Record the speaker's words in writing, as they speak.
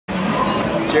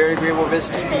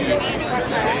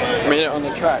JaredAgreeableVidsTV. Made it on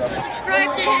the track.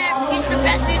 Subscribe to him. He's the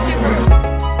best YouTuber.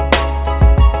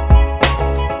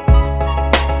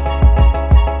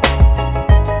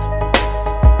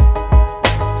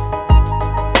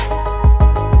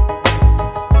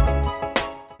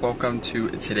 Welcome to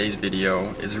today's video.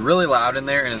 It's really loud in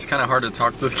there and it's kind of hard to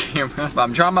talk to the camera, but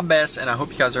I'm trying my best and I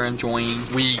hope you guys are enjoying.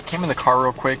 We came in the car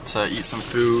real quick to eat some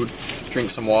food, drink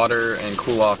some water, and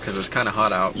cool off because it's kind of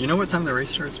hot out. You know what time the race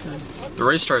starts, man? The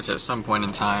race starts at some point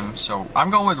in time, so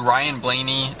I'm going with Ryan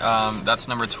Blaney. That's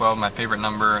number 12, my favorite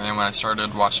number, and when I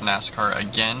started watching NASCAR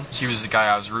again, he was the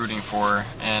guy I was rooting for,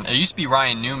 and it used to be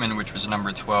Ryan Newman, which was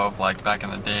number 12, like back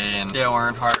in the day, and Dale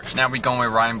Earnhardt. Now we going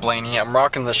with Ryan Blaney. I'm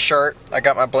rocking the shirt. I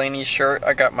got my Blaney shirt.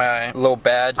 I got my little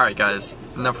badge. Alright guys,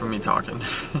 enough of me talking.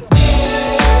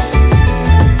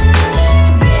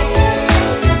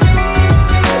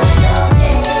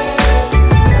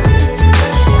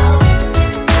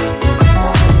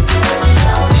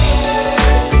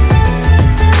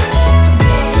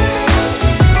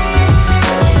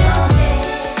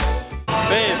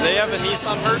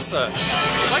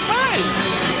 Like mine.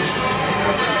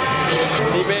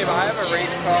 See, babe, I have a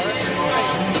race car.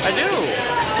 I do.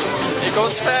 It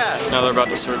goes fast. Now they're about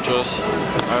to search us. I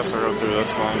have to go through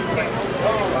this line.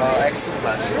 Extra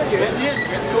plastic.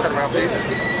 Turn around, please.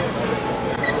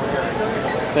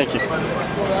 Thank you.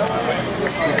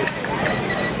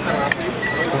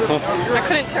 I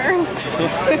couldn't turn.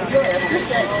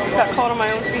 Got caught on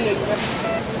my own feet.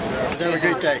 Have a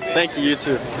great day. Thank you, you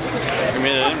too. You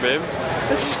made it in, babe.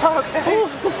 This is okay. Woo!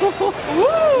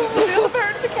 Feel the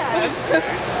burn of the calves.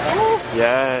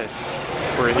 Yes,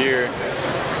 we're here.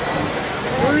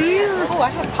 We're here. Oh, I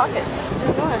have pockets. Did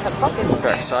you know I have pockets?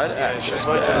 Backside action. What's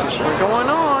going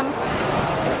on?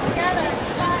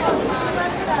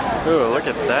 Ooh, look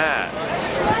at that.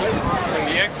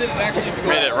 The exit is actually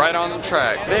made it right on the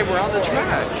track. Babe, we're on the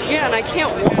track. Yeah, and I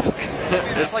can't walk.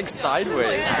 It's like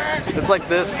sideways. It's like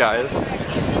this, guys.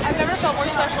 I've never felt more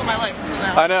special in my life than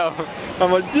that. I know.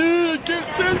 I'm like, dude, I can't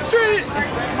stand straight.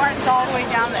 Martin's all the way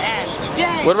down the end.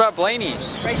 Yay! What about Blaney?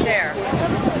 Right there.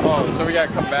 Oh, so we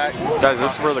gotta come back. Guys,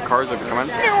 this is where the cars are coming.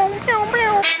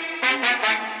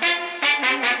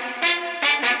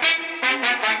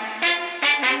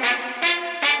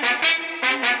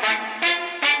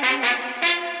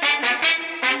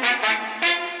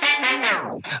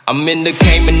 I'm in the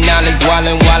Cayman Islands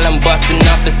wildin' while I'm bustin'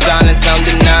 up the silence. I'm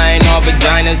denying all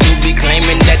vaginas who be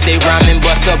claiming that they rhyming.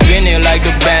 Bust up in it like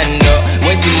a bando,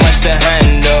 way too much to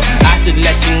handle. I should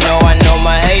let you know I know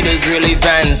my haters really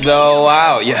fans though.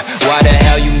 Wow, yeah, why the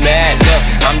hell you mad? Look,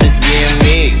 I'm just being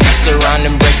me. Mess around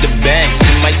and break the bench.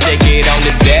 You might shake it on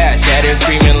the dash. Had her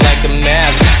screaming like a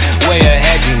mad. Way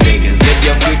ahead you niggas, live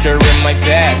your future in my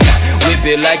past. Whip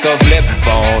it like a flip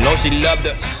phone. Oh, she loved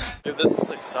it. Dude, this is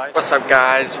exciting. What's up,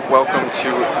 guys? Welcome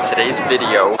to today's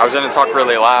video. I was gonna talk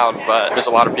really loud, but there's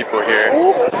a lot of people here.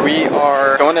 We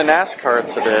are going to NASCAR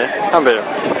today. Huh, babe?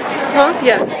 Huh?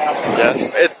 Yes.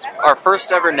 Yes. It's our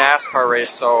first ever NASCAR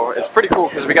race, so it's pretty cool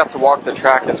because we got to walk the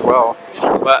track as well.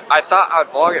 But I thought I'd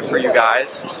vlog it for you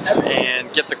guys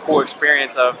and get the cool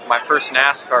experience of my first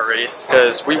NASCAR race,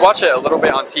 because we watch it a little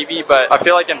bit on TV, but I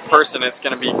feel like in person it's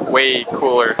gonna be way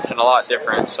cooler and a lot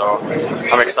different, so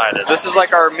I'm excited. This is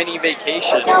like our mini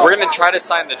vacation. We're gonna try to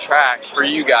sign the track for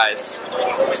you guys,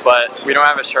 but we don't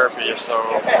have a Sharpie, so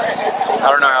I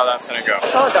don't know how that's gonna go. I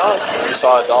saw a dog. You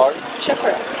saw a dog?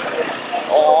 Shepherd.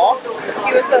 Aww.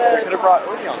 He was a... We could have brought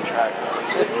Odie on the track.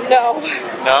 No.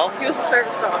 No? He was a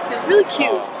service dog. He was really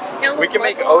cute. We can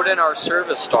make Odin our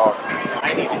service dog.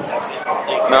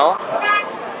 No?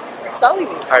 Sully.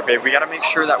 Alright, babe, we gotta make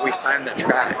sure that we sign the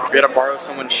track. We gotta borrow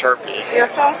someone's Sharpie. You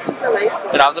have to all super lacy.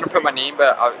 And I was gonna put my name,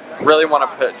 but I really want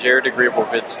to put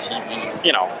JaredAgreeableVidsTV.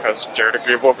 You know, because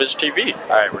JaredAgreeableVidsTV.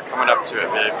 Alright, we're coming up to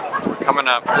it, babe. We're coming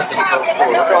up. This is so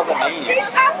cool. Look at all the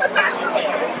names.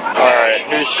 Alright,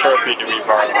 whose Sharpie do we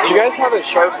borrow? Do you guys have a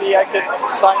Sharpie I could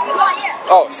sign with?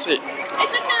 Oh, sweet. It's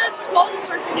like the 12th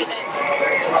person you did.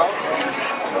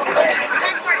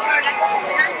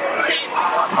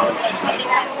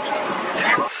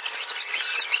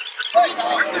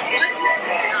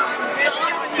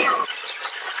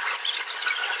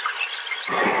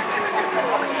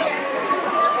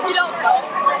 You don't know.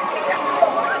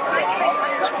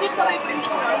 Some people I win the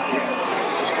Sharpie.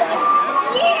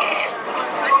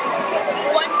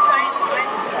 One giant.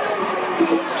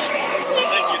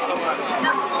 Thank you so much.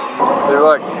 Hey,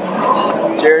 look.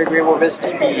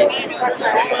 JaredAgreeableVidsTV.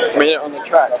 Made it on the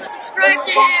track. Subscribe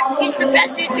to him. He's the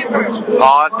best YouTuber.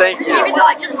 Aw, thank you. Even though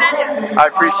I just met him. I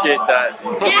appreciate that.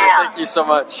 Yeah. Thank you so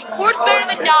much. Fourth's better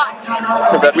than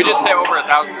not. We just hit over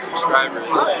 1,000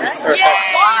 subscribers.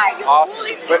 Yay! Awesome.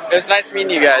 It was nice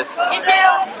meeting you guys. You too.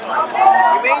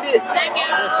 You made it. Thank you.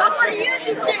 I'm on a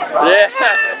YouTube too. Yeah.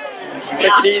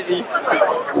 Take it easy.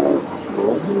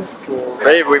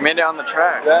 Babe, we made it on the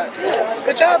track.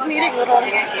 Good job meeting with them.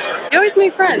 You always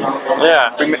make friends.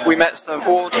 Yeah, we met some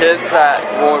cool kids that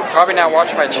will probably now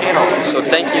watch my channel, so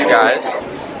thank you guys.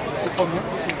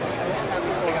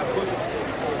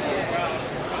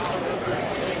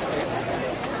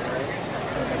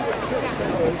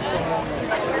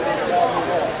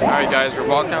 Alright guys, we're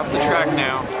walking off the track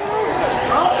now.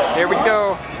 Here we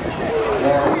go.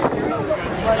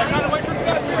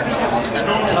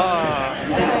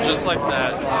 Just like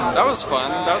that. That was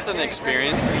fun. That was an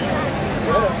experience.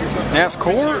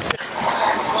 Nascar.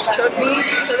 Just took me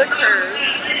to the curve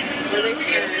where they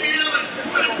turned,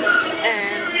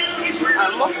 and I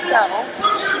almost fell.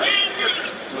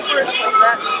 It's like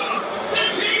that steep.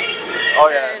 Oh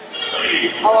yeah.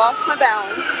 And I lost my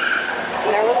balance,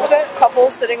 and there was a couple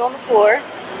sitting on the floor,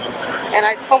 and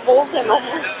I tumbled and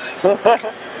almost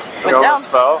You almost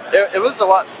fell. It was a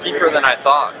lot steeper than I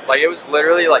thought. Like, it was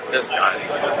literally like this, guys.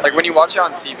 Like, when you watch it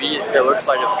on TV, it looks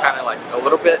like it's kind of like a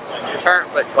little bit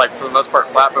turned, but like for the most part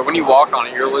flat. But when you walk on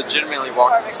it, you're legitimately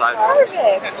walking sideways.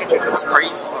 It's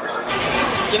crazy.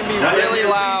 It's gonna be really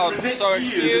loud, so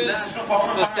excuse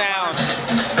the sound.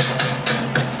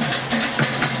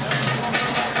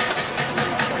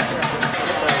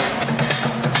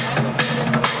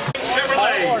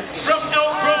 From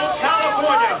Elk Grove,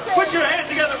 California. Put your hands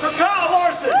together for Kyle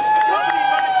Larson. Accompanied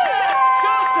by Chad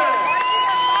Johnson.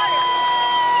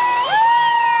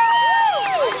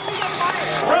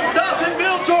 From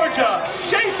Dawsonville, Georgia,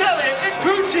 Chase Elliott and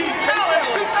crew chief Alex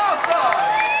Picasso.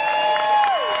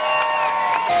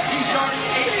 He's starting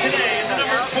 8th today in the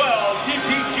number 12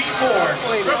 DPG Ford.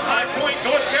 From High Point,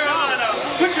 North Carolina.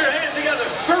 Put your hands together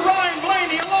for Ryan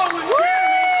Blaney along with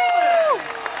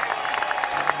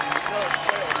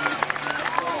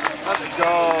Let's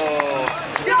go.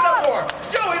 Give it up for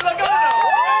Joey Logano.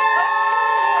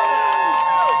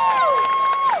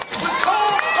 With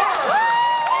Cole Parker.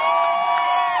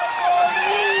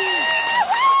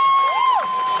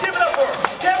 Give it up for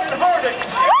Kevin Hardick.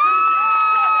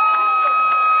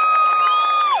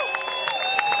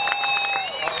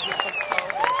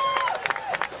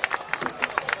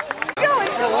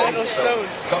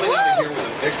 Coming out of here with a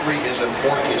victory is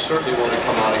important. You certainly want to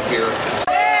come out of here.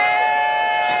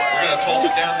 We're going to pulse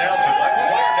it down now to like the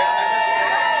player down there.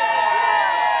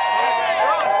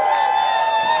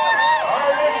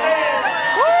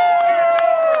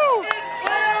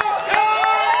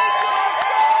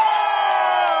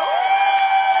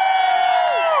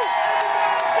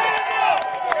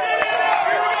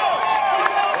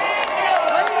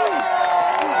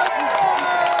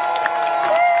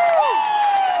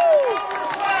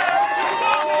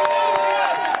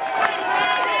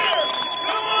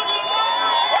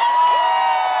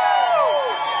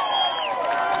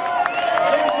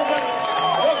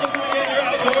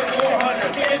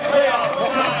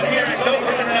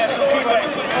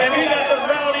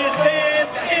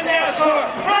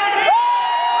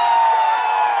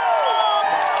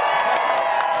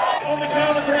 On the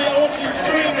count of 3, I want you to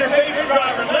scream your favorite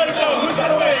driver. Let them know who's on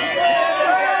the way. 1,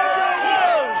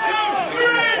 2,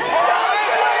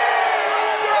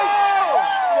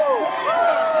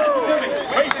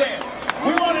 3. Race stand.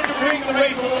 We wanted to bring the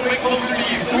race a little bit closer to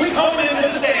you, so we come into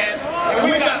the stands, and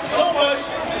we got so much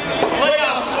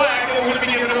playoff swag that we're going to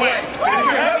be giving away. And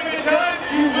if you're having a good time,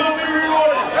 you will be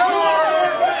rewarded.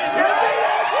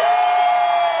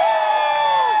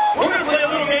 We're going to play a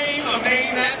little game of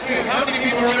Name That Tune. How many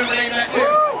people remember Name That Tune?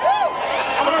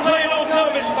 I'm going to play an old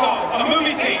television song, a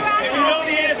movie theme. If you know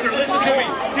the answer, listen to me.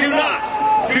 Do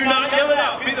not yell it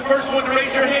out. Be the first one to raise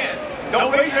your hand.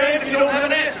 Don't raise your hand if you don't have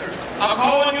an answer. I'll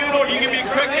call on you in order. You give me a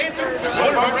correct answer.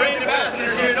 One of our brand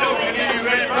ambassadors here knows we're going to give you a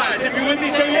grand prize. If you're with me,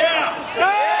 say yeah.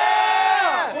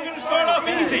 Yeah! We're going to start off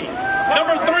easy.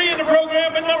 Number 3 in the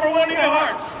program and number 1 in your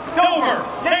hearts. Dover,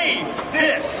 name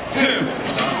this tune.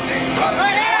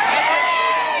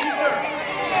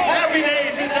 Happy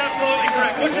Days is absolutely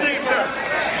correct. What's your name, sir?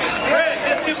 Fred.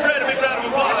 Let's give Fred a big round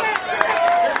of applause.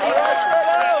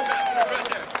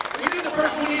 We do the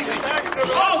first one easy.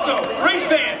 Also, race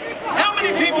fans, how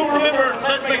many people remember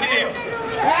Let's Make a Deal?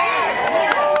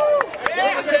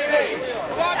 We're the same age.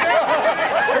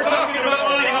 We're talking about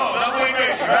Money Hall, not Wayne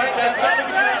Brady, right? That's not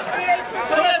what you're.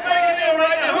 So let's make a deal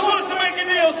right now. Who wants to make a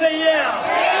deal?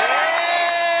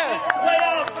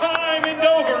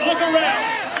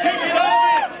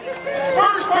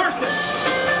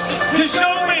 Washington to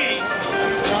show me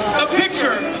a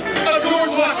picture of George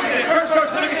Washington.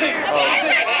 First, let me see.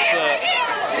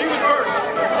 She was first.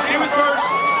 She was first,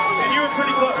 and you were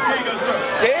pretty close. Here you go, sir.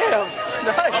 Damn.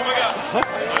 Nice. Oh my God.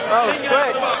 That was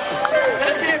quick.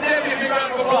 Let's give Debbie a big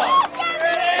round of applause.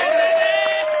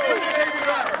 Who's your favorite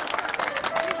driver?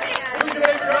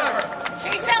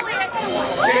 Chase Elliott.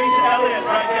 Chase Elliott,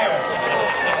 right there.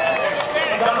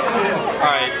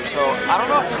 Alright, so I don't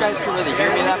know if you guys can really hear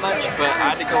me that much, but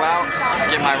I had to go out and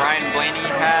get my Ryan Blaney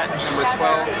hat, number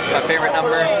 12, my favorite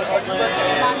number.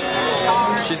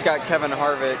 And she's got Kevin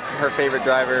Harvick, her favorite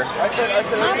driver.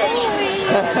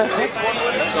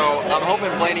 So I'm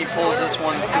hoping Blaney pulls this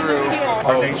one through.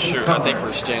 Oh shoot, I think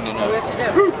we're standing up.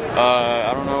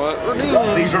 I don't know what we're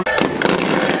doing. These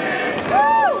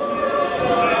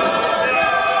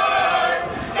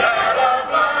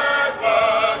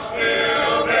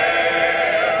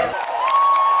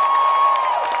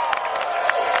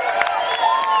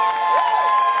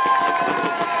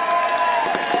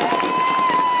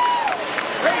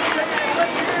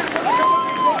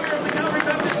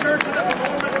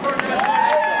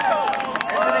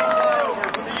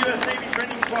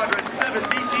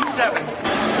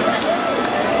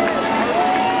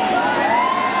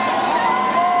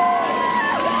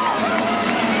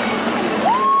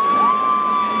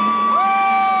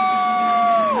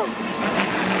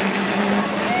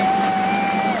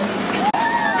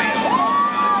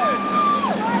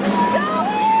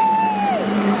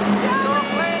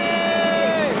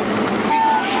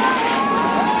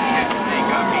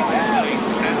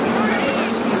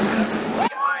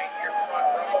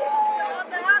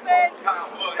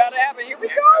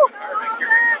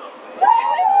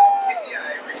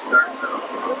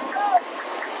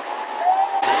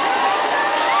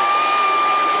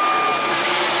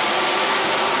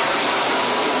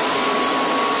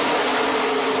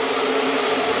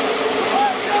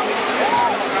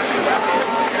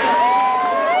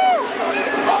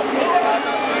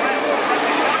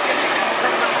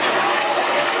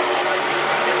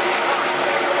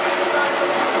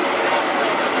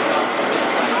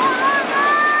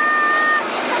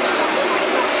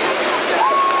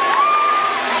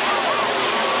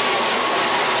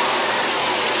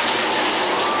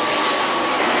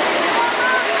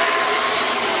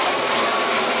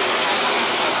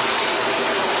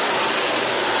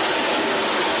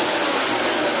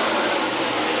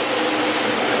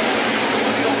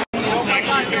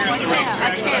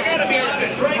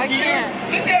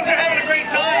guys are having a great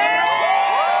time.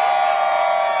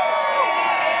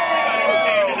 Everybody's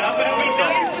standing up, and it'll be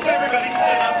nice if everybody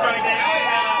stood up right now.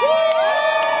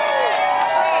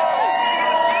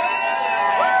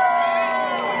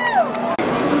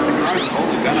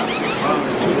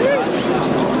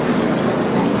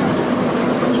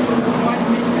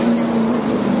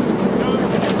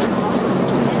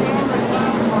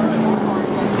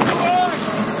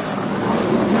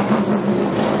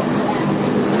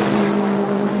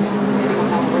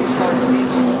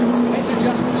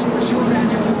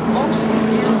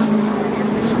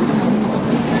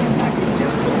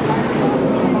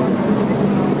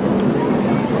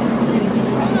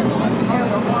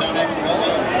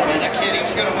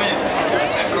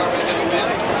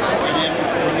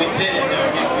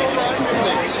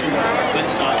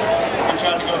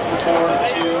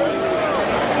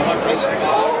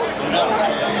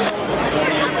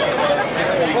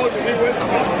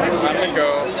 I'm gonna go.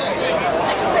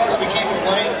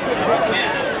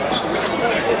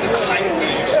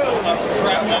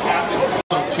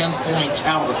 10 points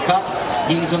out of the cut.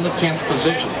 He's in the 10th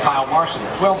position. Kyle Larson,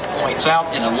 12 points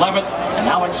out in 11th. And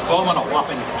Alex Bowman, a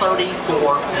whopping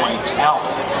 34 points out.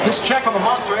 This check of the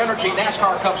Monster Energy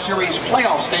NASCAR Cup Series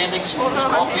playoff standings is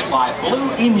brought to you by Blue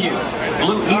Emu.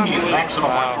 Blue Emu, maximum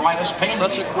arthritis, pain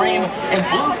cream, and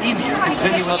Blue Emu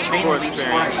continuous pain cool spray.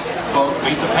 experience. Both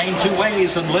beat the pain 2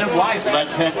 ways and live life.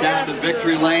 Let's head down to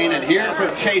victory lane and hear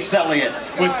from Chase Elliott.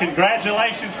 With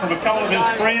congratulations from a couple of his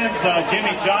friends,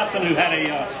 Jimmy Johnson, who had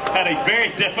a very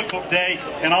difficult day,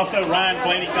 and also Ryan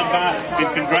Blaney come by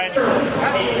and congratulate.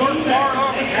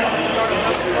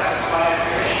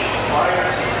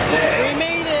 We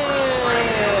made it!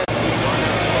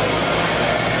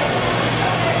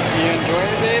 You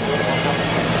enjoying it, babe?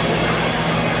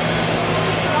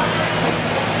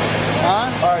 Huh?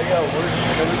 Alright, yo, we're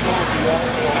going to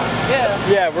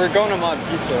Yeah, we're going to Mod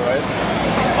Pizza, right?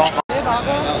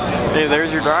 Hey,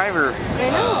 there's your driver. I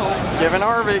know. Kevin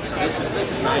Harvick. This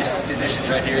is nice conditions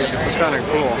right here. It's kind of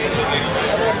cool.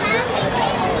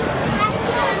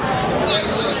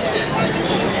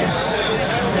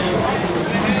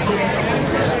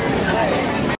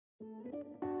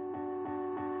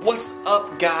 What What's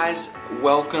up, guys?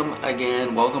 Welcome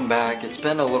again, welcome back. It's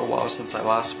been a little while since I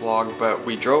last vlogged, but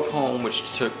we drove home,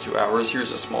 which took 2 hours.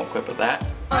 Here's a small clip of that.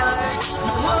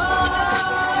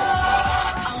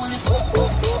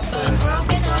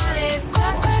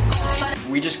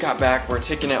 We just got back, we're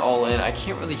taking it all in. I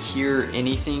can't really hear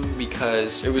anything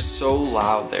because it was so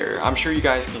loud there. I'm sure you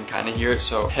guys can kind of hear it,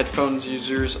 so headphones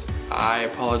users, I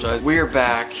apologize. We're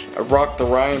back. I rocked the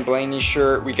Ryan Blaney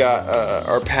shirt. We got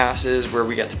our passes where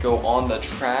we got to go on the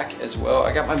track as well.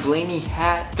 I got my Blaney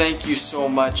hat. Thank you so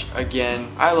much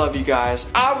again. I love you guys.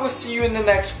 I will see you in the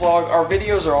next vlog. Our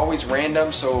videos are always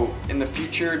random, so in the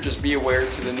future, just be aware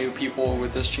to the new people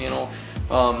with this channel.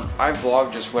 I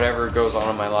vlog just whatever goes on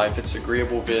in my life. It's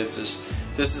Agreeable Vids.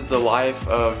 This is the life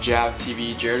of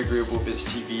JaredTV,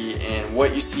 JaredAgreeableVidsTV, and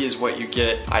what you see is what you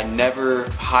get. I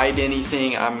never hide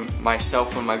anything. I'm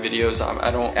myself in my videos. I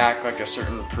don't act like a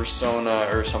certain persona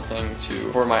or something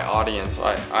for my audience.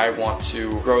 I want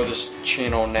to grow this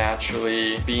channel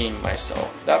naturally, being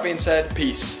myself. That being said,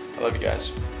 peace. I love you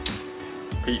guys.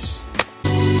 Peace.